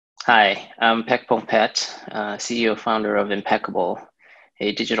Hi, I'm Pek Pongpet, CEO founder of Impekable,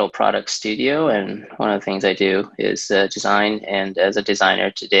 a digital product studio. And one of the things I do is design. And as a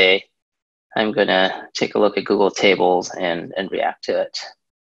designer today, I'm going to take a look at Google Tables and react to it.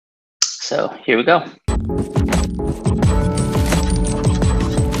 So here we go.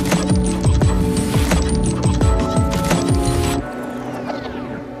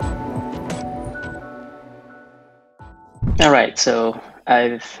 All right, so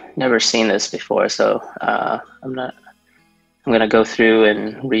I've never seen this before, so I'm going to go through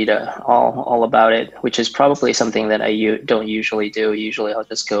and read all about it, which is probably something that I don't usually do. Usually I'll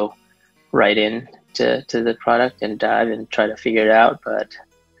just go right in to the product and dive and try to figure it out. But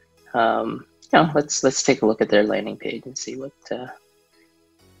let's take a look at their landing page and see what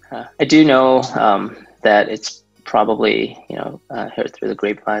I do know that it's probably heard through the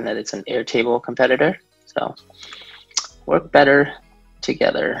grapevine that it's an Airtable competitor. So work better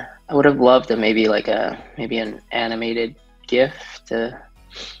together. I would have loved maybe an animated GIF to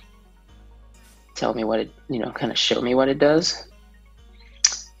tell me what it kind of show me what it does.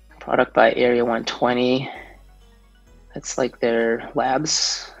 Product by Area 120. That's like their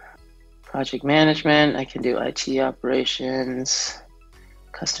labs. Project management. I can do IT operations,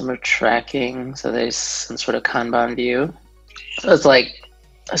 customer tracking. So there's some sort of Kanban view. So it's like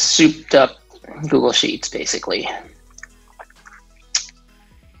a souped up Google Sheets basically.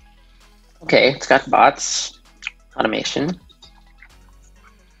 Okay, it's got bots, automation,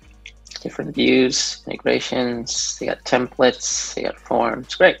 different views, integrations, they got templates, they got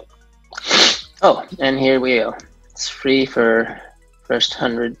forms, great. Oh, and here we go. It's free for first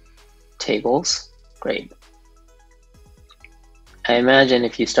 100 tables, great. I imagine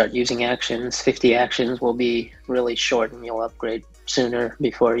if you start using actions, 50 actions will be really short and you'll upgrade sooner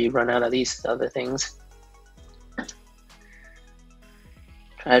before you run out of these other things.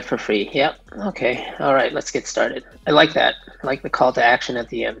 Try it for free. Yep. Okay. All right. Let's get started. I like that. I like the call to action at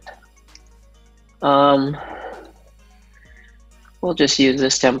the end. We'll just use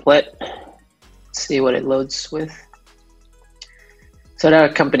this template. See what it loads with. So at our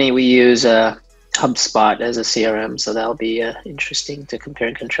company, we use HubSpot as a CRM, so that'll be interesting to compare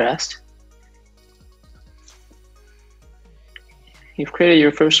and contrast. You've created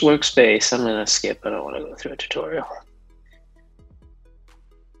your first workspace. I'm going to skip. I don't want to go through a tutorial.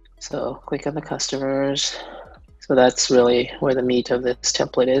 So click on the customers. So that's really where the meat of this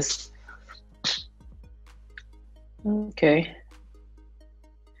template is. Okay.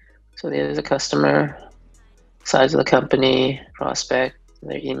 So there's a customer, size of the company, prospect,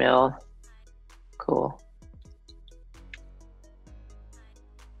 their email. Cool.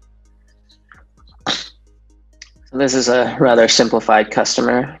 So this is a rather simplified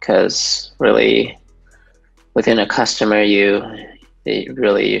customer because really within a customer you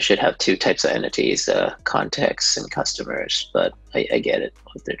should have two types of entities, contacts and customers, but I get it,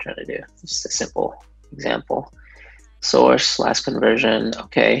 what they're trying to do. Just a simple example. Source, last conversion,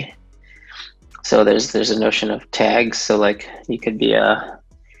 okay. So there's a notion of tags, so like you could be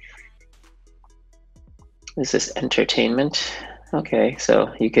is this entertainment? Okay,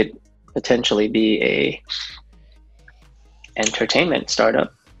 so you could potentially be a entertainment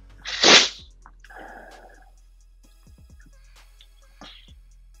startup.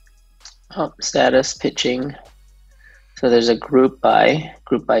 Oh, status, pitching. So there's a group by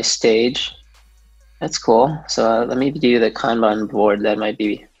stage. That's cool. So let me do the Kanban board. That might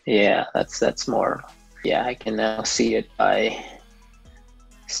be, yeah, that's more. Yeah, I can now see it by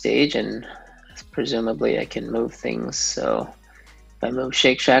stage, and presumably I can move things. So if I move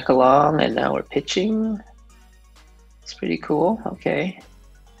Shake Shack along, and now we're pitching. It's pretty cool. Okay.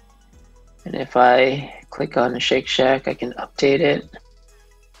 And if I click on Shake Shack, I can update it.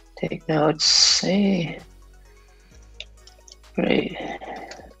 Take notes. Hey, great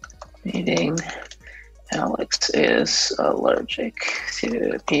meeting. Alex is allergic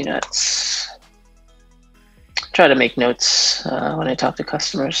to peanuts. Try to make notes when I talk to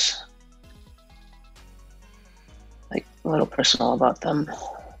customers, like a little personal about them.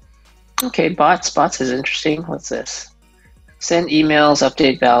 Okay, bots is interesting. What's this? Send emails,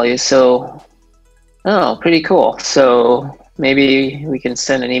 update values. So, oh, pretty cool. So maybe we can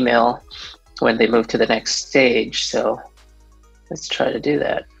send an email when they move to the next stage. So let's try to do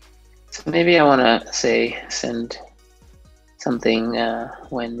that. So maybe I want to say send something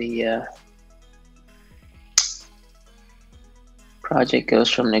when the project goes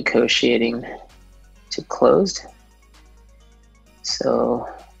from negotiating to closed. So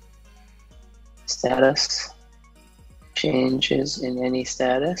status, changes in any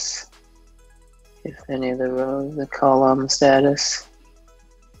status. If any of the rows, the column status,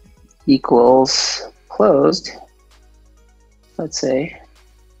 equals closed. Let's say,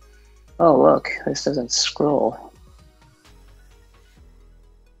 oh look, this doesn't scroll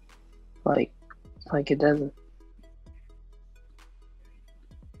like it doesn't.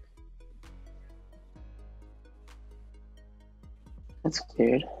 That's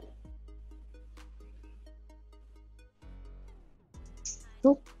weird.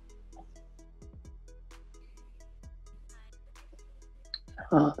 Nope.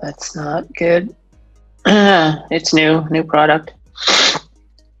 Oh, that's not good. It's new product.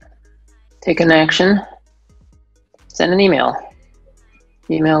 Take an action. Send an email.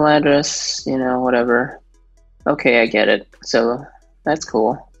 Email address, whatever. Okay, I get it. So that's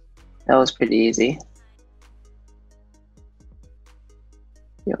cool. That was pretty easy.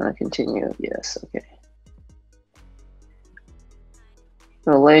 You want to continue? Yes, okay.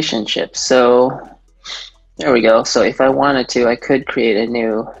 Relationship. So there we go. So if I wanted to, I could create a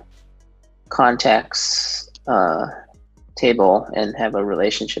new contacts table and have a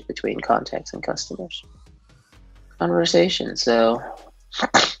relationship between contacts and customers. Conversation. So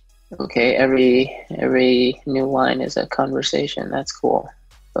okay, every new line is a conversation. That's cool.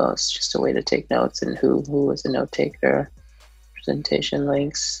 So it's just a way to take notes, and who was the note taker. Presentation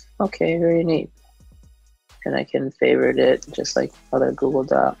links. Okay, very neat. And I can favorite it just like other Google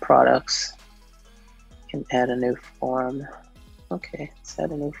Doc products. I can add a new form. Okay, let's add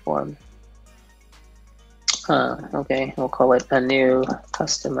a new form. Okay, we'll call it a new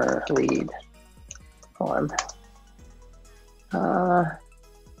customer lead form.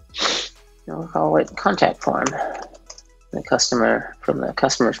 We'll call it contact form. From the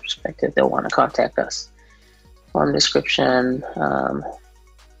customer's perspective, they'll want to contact us. Form description.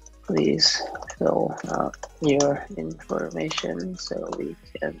 Please fill out your information so we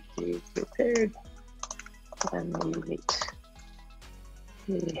can be prepared when we meet.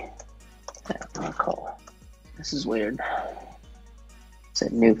 We have our call. This is weird. It's a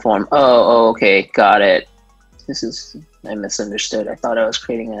new form. Oh, okay, got it. I misunderstood. I thought I was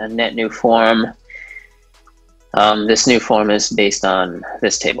creating a net new form. This new form is based on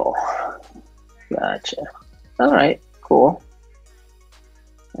this table. Gotcha. All right, cool.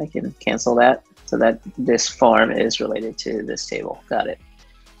 I can cancel that so that this form is related to this table. Got it.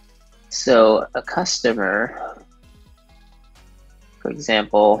 So a customer, for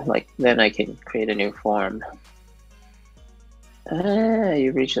example, then I can create a new form.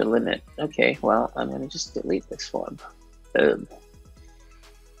 You reach a limit. Okay, well, I'm going to just delete this form. Boom.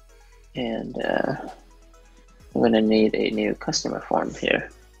 And I'm going to need a new customer form here.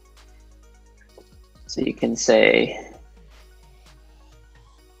 So you can say,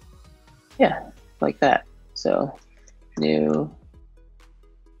 yeah, like that. So new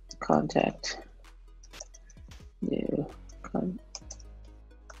contact, new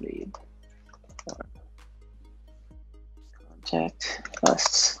lead form. Contact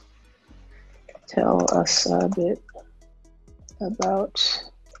us. Tell us a bit about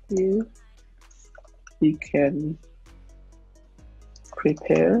you. We can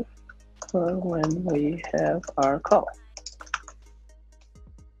prepare for when we have our call.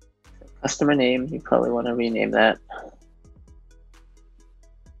 Customer name, you probably want to rename that.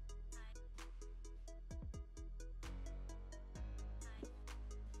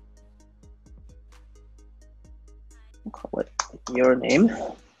 We'll call it your name.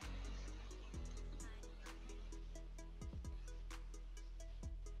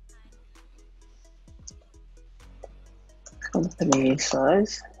 Company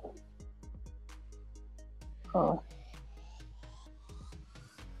size. Oh,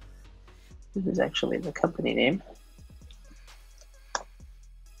 this is actually the company name.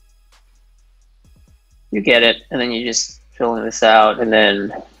 You get it, and then you just fill this out, and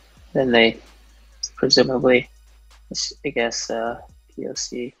then they presumably, I guess,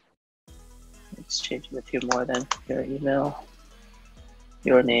 POC. Let's change it a few more then. Your email,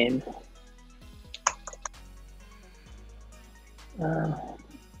 your name.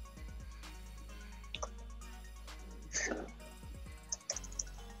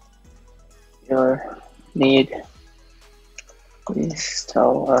 Your need. Please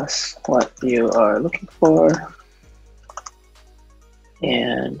tell us what you are looking for.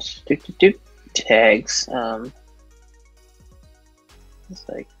 And tags. It's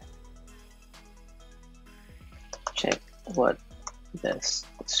like check what best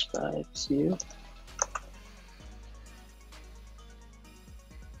describes you.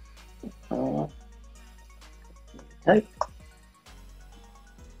 Type.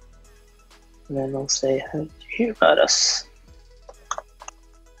 And then we'll say, how did you hear about us?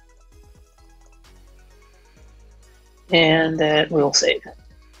 And that we'll save.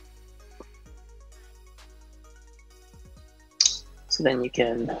 So then you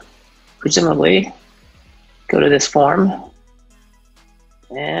can presumably go to this form,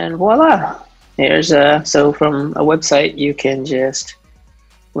 and voila. Here's so from a website, you can just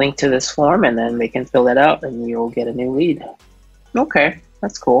link to this form, and then they can fill that out, and you'll get a new lead. Okay,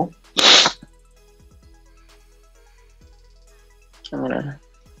 that's cool. I'm gonna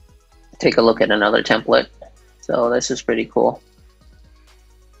take a look at another template. So this is pretty cool.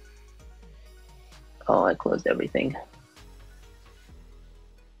 Oh, I closed everything.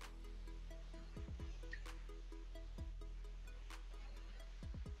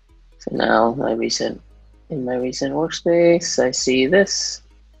 So now in my recent workspace, I see this.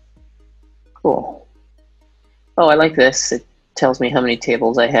 Cool. Oh, I like this. It tells me how many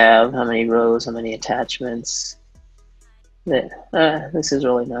tables I have, how many rows, how many attachments. This is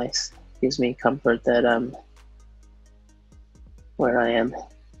really nice. Gives me comfort that I'm where I am.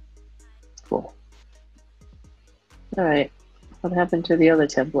 Cool. All right. What happened to the other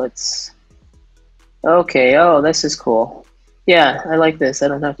templates? Okay. Oh, this is cool. Yeah, I like this. I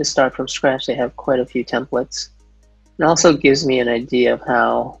don't have to start from scratch. They have quite a few templates. It also gives me an idea of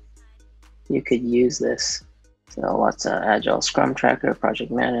how you could use this. So lots of Agile Scrum Tracker,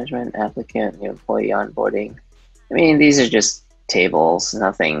 project management, applicant, new employee onboarding. I mean, these are just tables,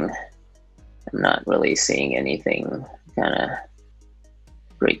 nothing. I'm not really seeing anything kind of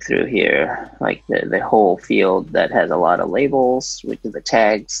breakthrough here. Like the whole field that has a lot of labels, which are the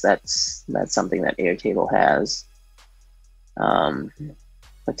tags, that's something that Airtable has.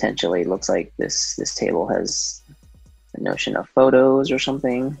 Potentially looks like this table has a notion of photos or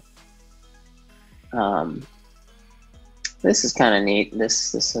something. This is kind of neat.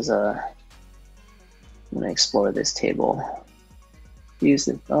 This is a. I'm gonna explore this table. Use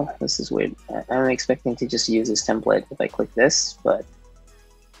it. Oh, this is weird. I'm expecting to just use this template if I click this, but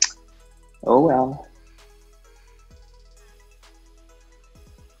oh well.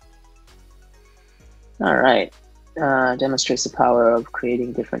 All right. Demonstrates the power of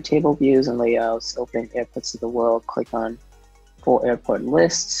creating different table views and layouts. Open airports of the world. Click on full airport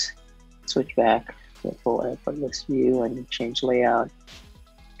lists. Switch back to the full airport list view and change layout.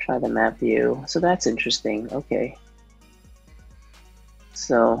 Try the map view. So that's interesting. Okay.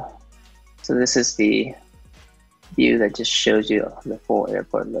 So this is the view that just shows you the full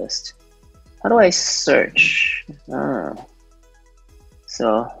airport list. How do I search? Oh.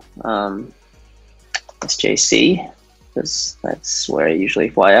 So SJC, because that's where I usually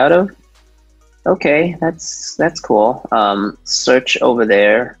fly out of. Okay, that's cool. Search over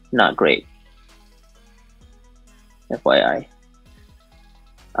there, not great. FYI.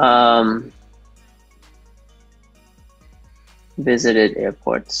 Visited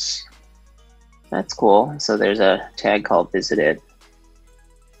airports. That's cool. So there's a tag called visited.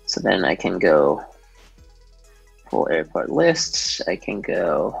 So then I can go full airport list. I can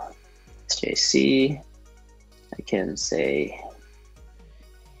go SJC. I can say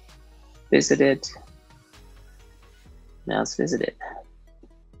visited. Now it's visited.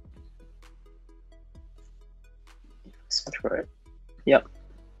 Search for it. Yep,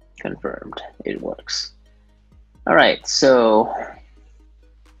 confirmed. It works. All right, so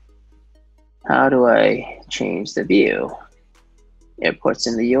how do I change the view? Airports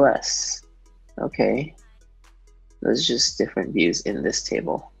in the US. Okay, those are just different views in this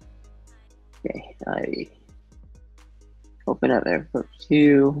table. Okay, I open up airport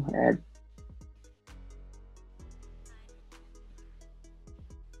view, add.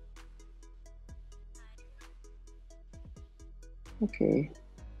 Okay,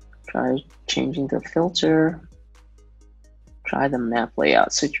 try changing the filter. Try the map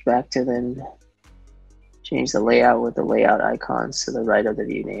layout. Switch back to then change the layout with the layout icons to the right of the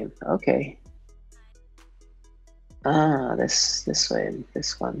view name. Okay. This way,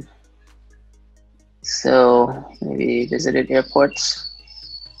 this one. So maybe visited airports,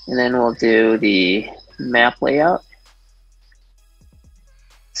 and then we'll do the map layout.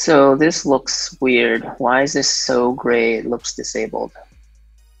 So this looks weird. Why is this so gray? It looks disabled.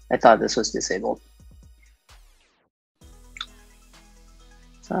 I thought this was disabled.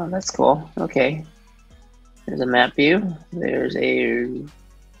 Oh, that's cool. Okay. There's a map view. There's a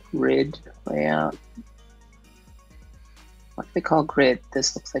grid layout. What do they call grid?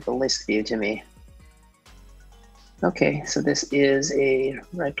 This looks like a list view to me. Okay, so this is a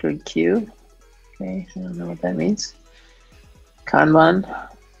record queue. Okay, I don't know what that means. Kanban.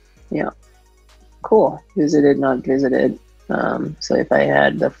 Yeah. Cool. Visited, not visited. So if I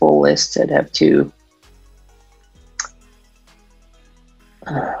had the full list, I'd have two.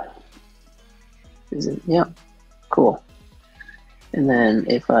 Yeah, cool. And then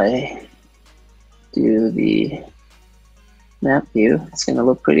if I do the map view. It's gonna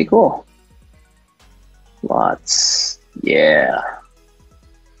look pretty cool. Lots. Yeah.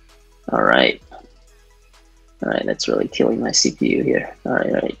 All right. All right, that's really killing my CPU here. All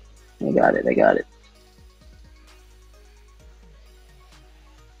right. I got it.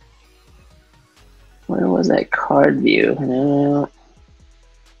 Where was that card view? No.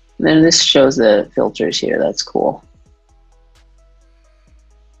 And then this shows the filters here. That's cool.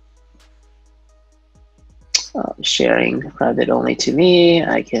 Sharing private only to me.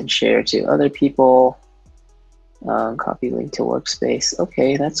 I can share to other people. Copy link to workspace.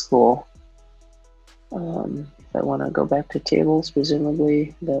 Okay, that's cool. If I want to go back to tables,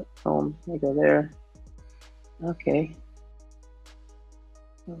 presumably that I go there. Okay.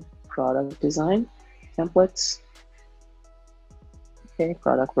 Product design, templates. Okay,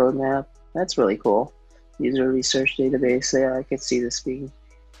 product roadmap. That's really cool. User research database. Yeah, I could see this being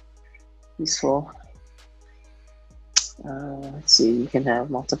useful. Let's see, you can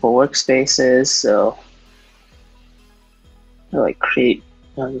have multiple workspaces. So, like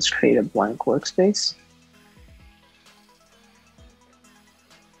I'll just create a blank workspace.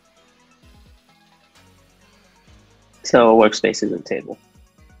 So a workspace is a table.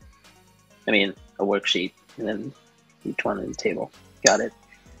 I mean, a worksheet, and then each one is a table. Got it.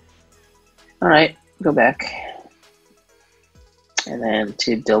 All right, go back. And then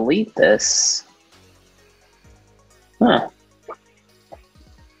to delete this, how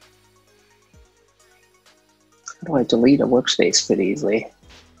do I delete a workspace pretty easily?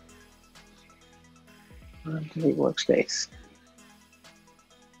 Delete workspace.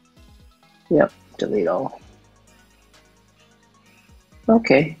 Yep, delete all.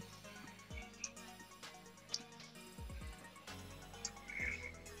 Okay.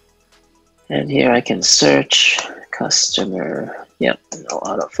 And here I can search customer. Yep, no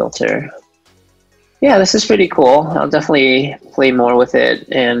auto filter. Yeah, this is pretty cool. I'll definitely play more with it,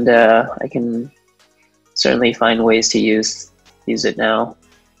 and I can certainly find ways to use it now.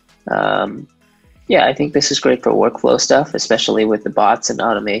 Yeah, I think this is great for workflow stuff, especially with the bots and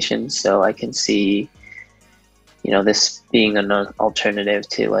automation. So I can see, this being an alternative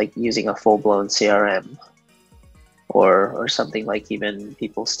to like using a full-blown CRM, or something like even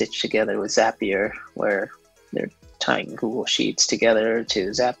people stitch together with Zapier, where they're tying Google Sheets together to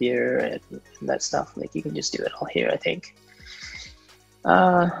Zapier and that stuff. Like you can just do it all here, I think.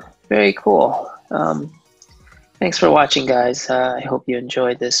 Very cool. Thanks for watching, guys. I hope you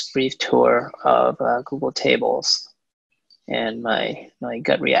enjoyed this brief tour of Google Tables and my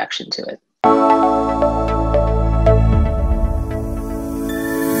gut reaction to it.